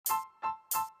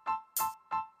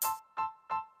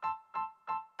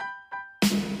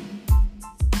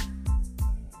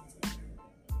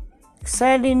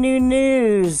exciting new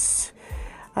news.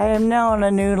 I am now on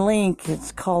a new link.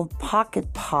 It's called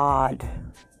Pocket Pod.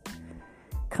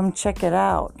 Come check it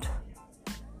out.